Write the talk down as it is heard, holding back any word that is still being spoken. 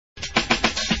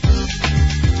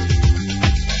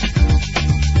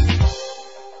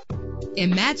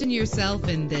Imagine yourself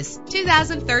in this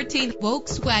 2013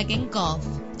 Volkswagen Golf.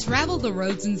 Travel the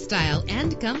roads in style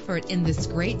and comfort in this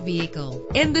great vehicle.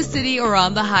 In the city or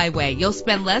on the highway, you'll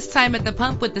spend less time at the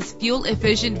pump with this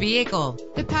fuel-efficient vehicle.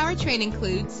 The powertrain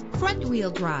includes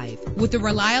front-wheel drive with a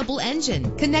reliable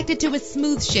engine connected to a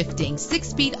smooth shifting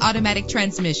 6-speed automatic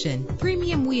transmission.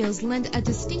 Premium wheels lend a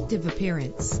distinctive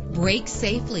appearance. Brake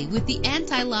safely with the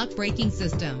anti-lock braking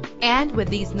system. And with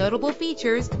these notable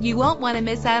features, you won't want to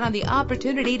miss out on the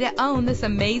opportunity to own this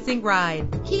amazing ride.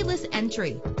 Keyless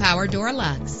entry, power door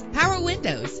locks, power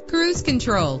windows, cruise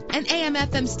control, an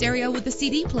AM/FM stereo with a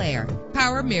CD player,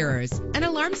 power mirrors, an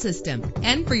alarm system.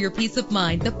 And for your peace of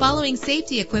mind, the following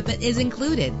safety equipment is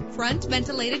included: front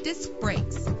ventilated disc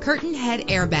brakes, curtain head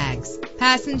airbags,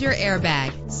 passenger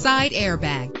airbag, side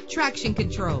airbag, traction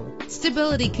control,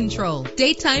 stability control,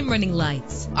 daytime running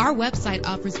lights. Our website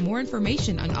offers more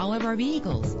information on all of our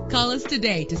vehicles. Call us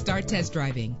today to start test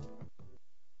driving.